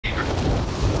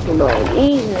Bro,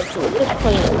 these niggas just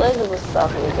playing illegal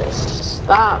stuff and just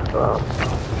stop, bro.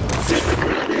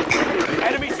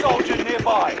 Enemy soldier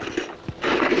nearby.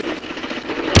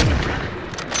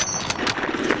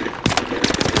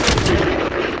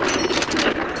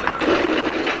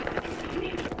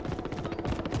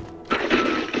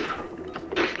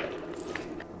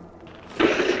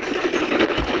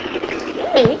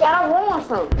 Hey, he got a warm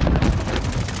something.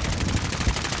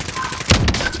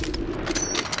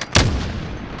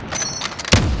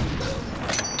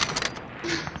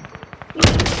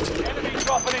 Enemy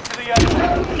dropping into the area.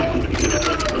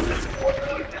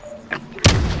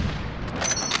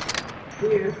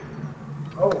 Here.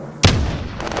 Oh.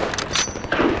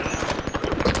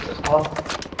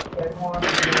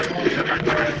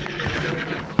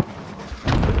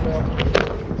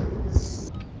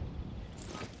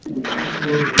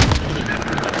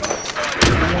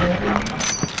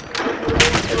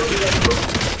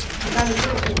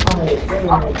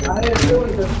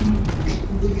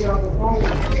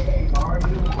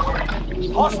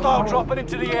 Hostile dropping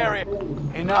into the area.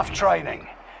 Enough training.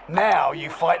 Now you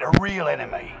fight a real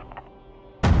enemy.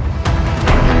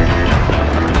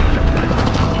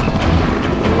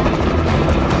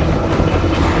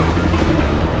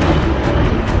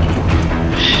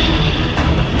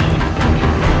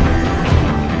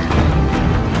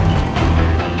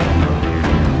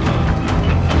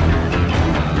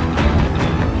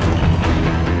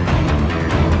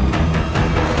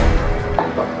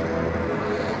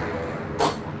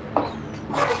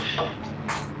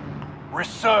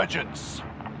 Resurgence.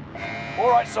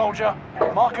 Alright, soldier.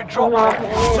 Mark a drop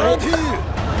point. Stand here!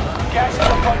 Gas is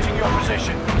approaching your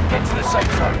position. Get to the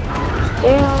safe zone.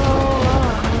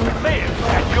 Live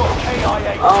and your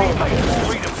KIA teammates are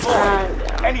free to fly.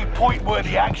 Any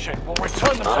point-worthy action will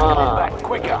return them to combat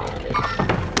quicker.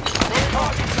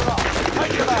 Targets are up.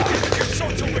 Take them out.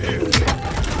 Shots over here.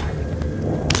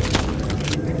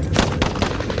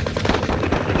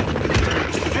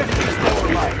 50 still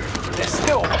remain. There's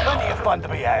still plenty of fun to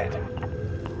be had.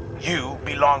 You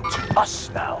belong to us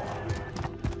now.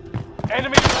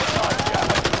 Enemy radar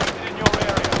jammer detected in your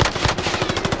area.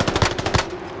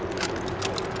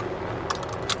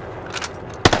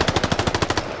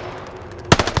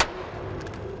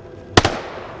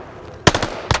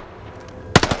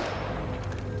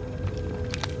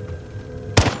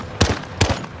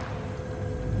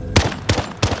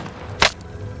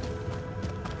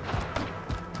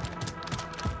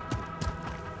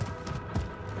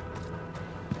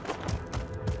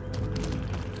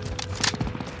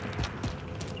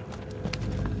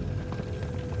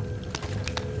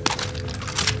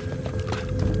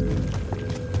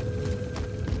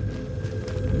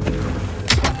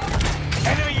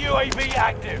 UAV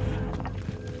active.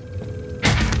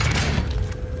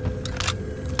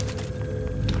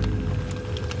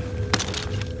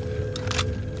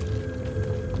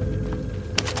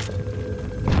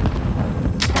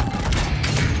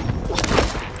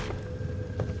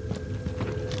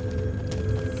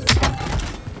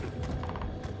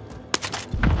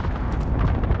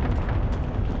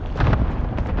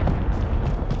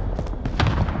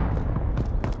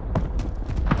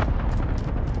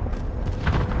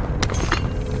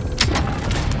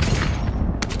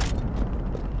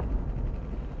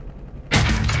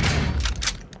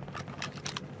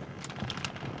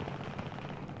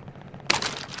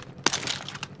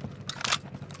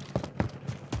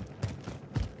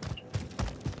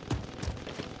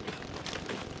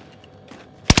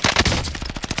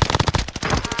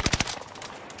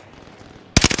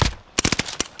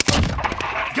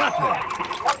 Got them!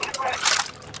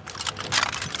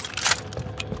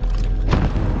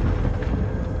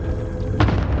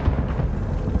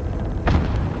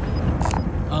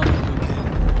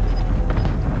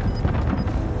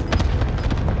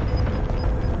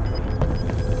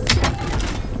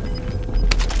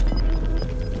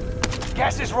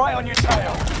 Gas is right on your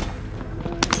tail.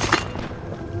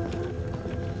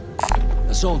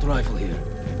 Assault rifle here.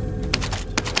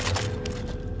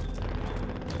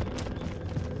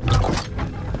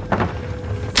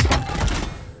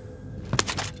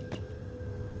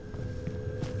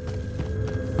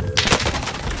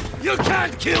 You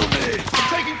can't kill me! I'm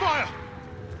taking fire!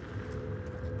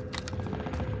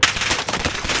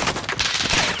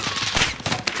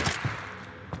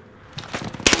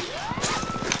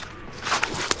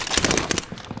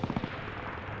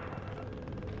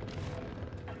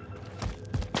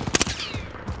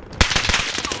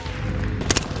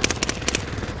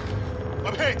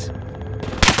 I'm hit!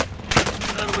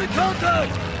 Enemy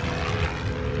contact!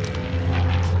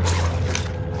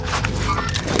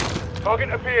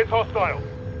 Target appears hostile.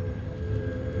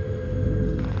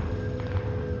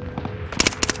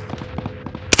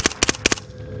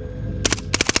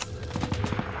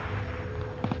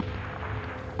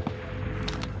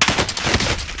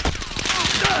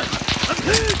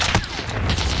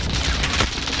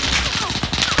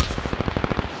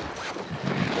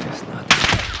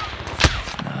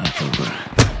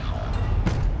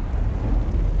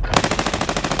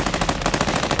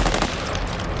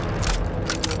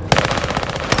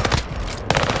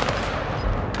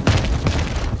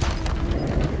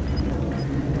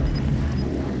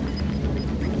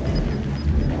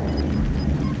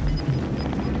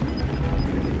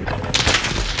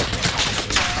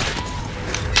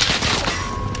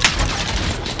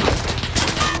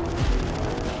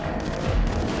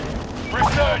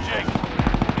 Recharging.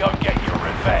 Go get your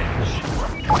revenge.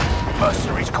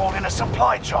 Mercenaries called in a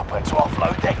supply chopper to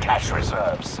offload their cash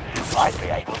reserves. I'd be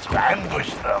able to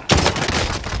ambush them.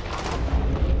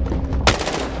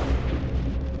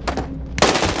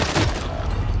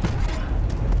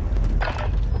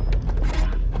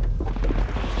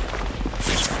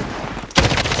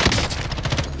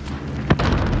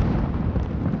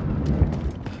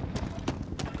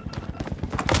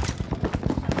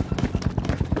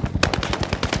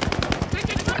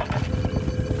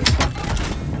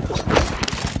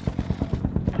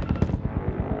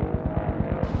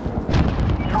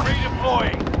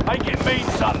 Make it mean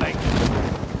something.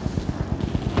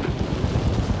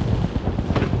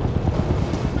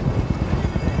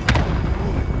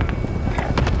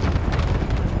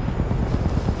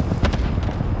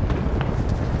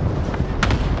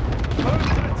 Move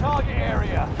to the target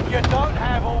area. You don't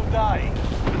have all day.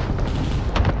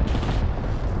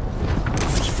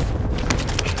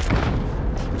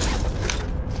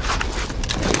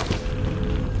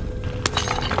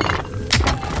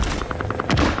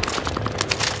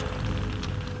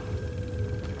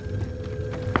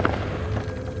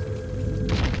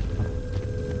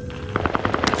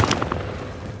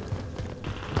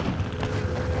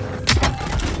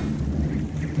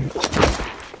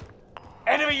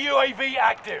 Enemy UAV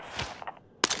active.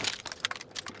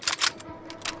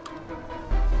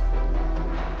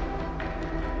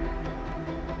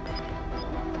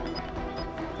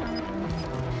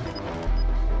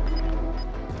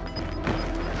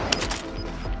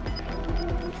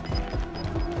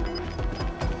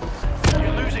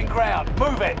 You're losing ground.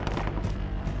 Move it.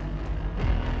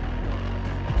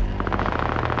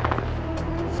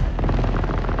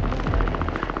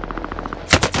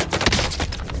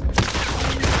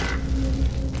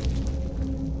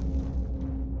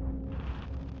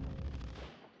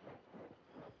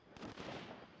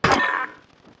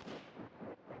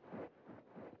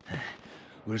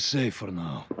 We're safe for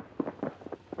now.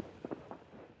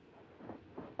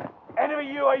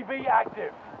 Enemy UAV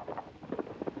active.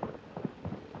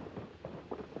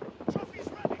 Trophies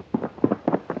ready.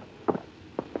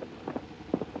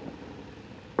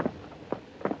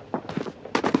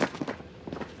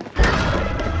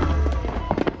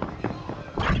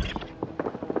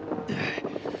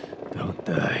 Don't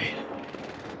die.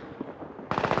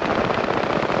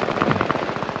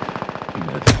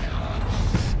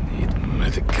 Need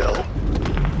medical.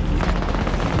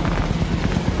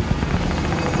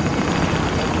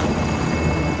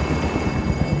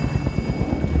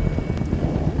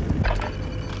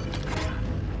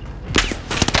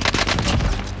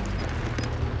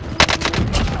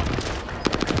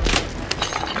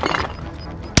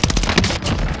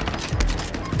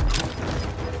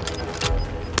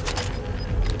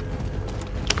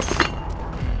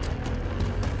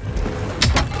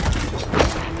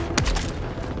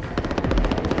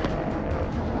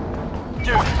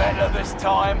 Do better this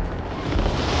time.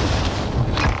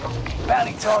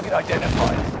 Bounty target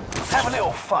identified. Have a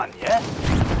little fun, yeah?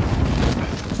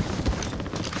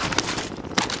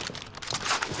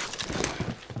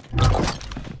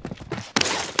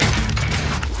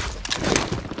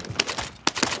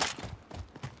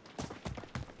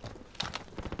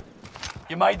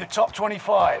 You made the top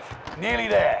 25. Nearly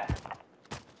there.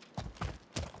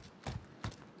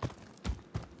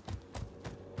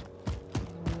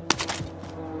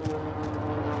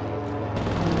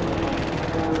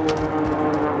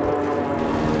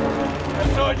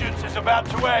 Resurgence is about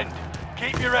to end.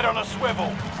 Keep your head on a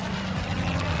swivel.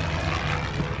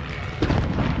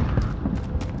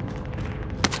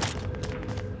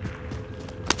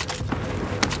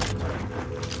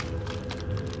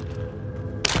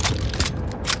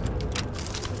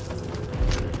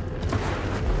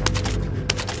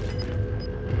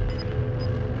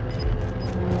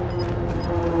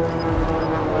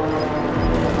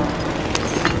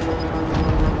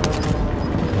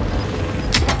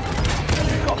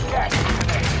 You've got gas,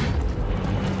 isn't it?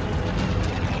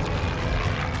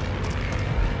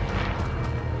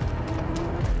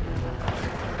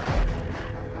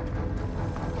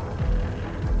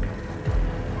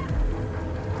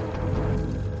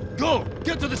 Go!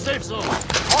 Get to the safe zone!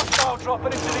 Hostile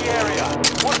dropping into the area.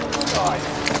 Watch the skies.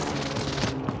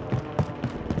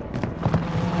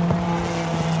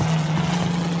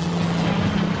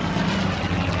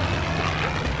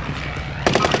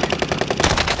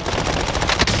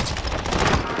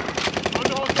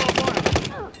 Under hostile fire.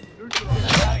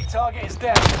 Bounty target is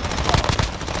down.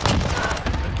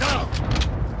 Down!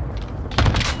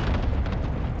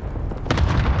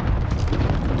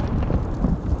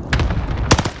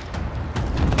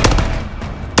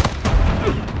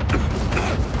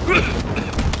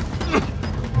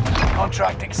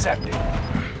 Contract accepted.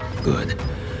 Good.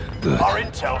 Good. Our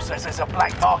intel says there's a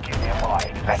black market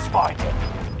nearby. Let's find it.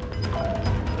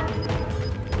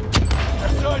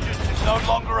 Resurgence is no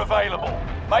longer available.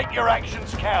 Make your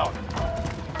actions count.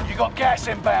 You got gas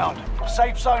inbound.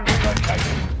 Safe zone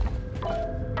relocated.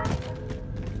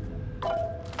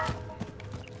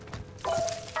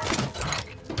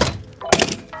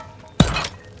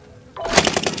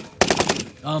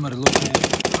 Armor located.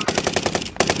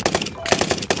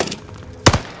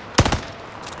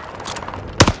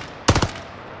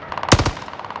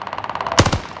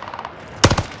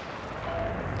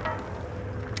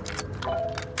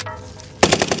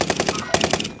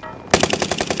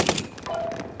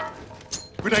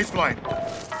 Grenades flying.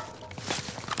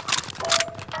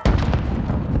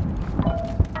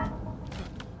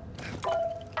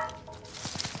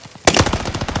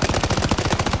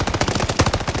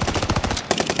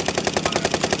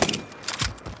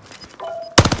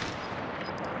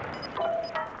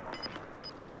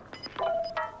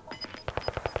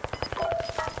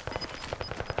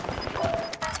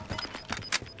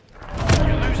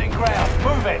 You're losing ground.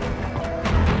 Move it.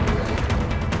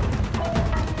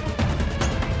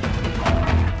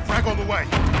 Frag on the way.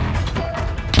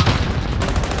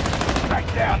 Track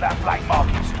down that black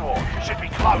market store. Should be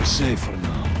We're close. safe for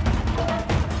now.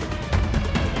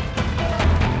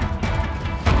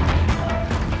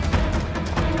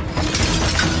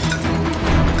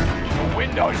 The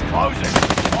window's closing.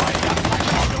 Find that black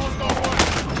market.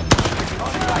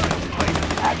 Contract complete.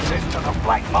 Access to the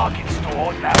black market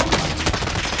store now.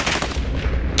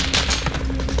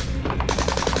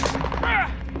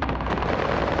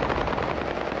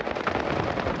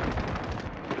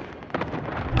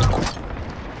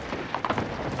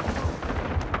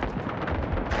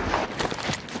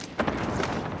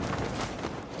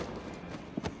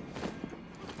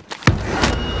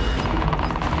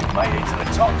 Made it to the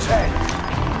top 10.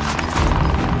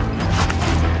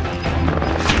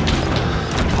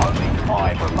 Only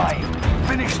 5 remain.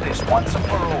 Finish this once and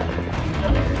for all.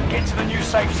 Get to the new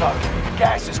safe zone.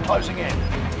 Gas is closing in.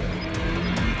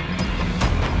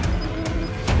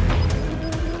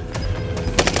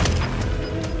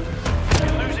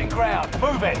 You're losing ground.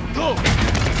 Move it. Go!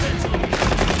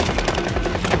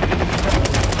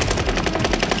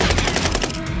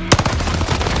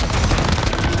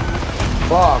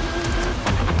 Fuck.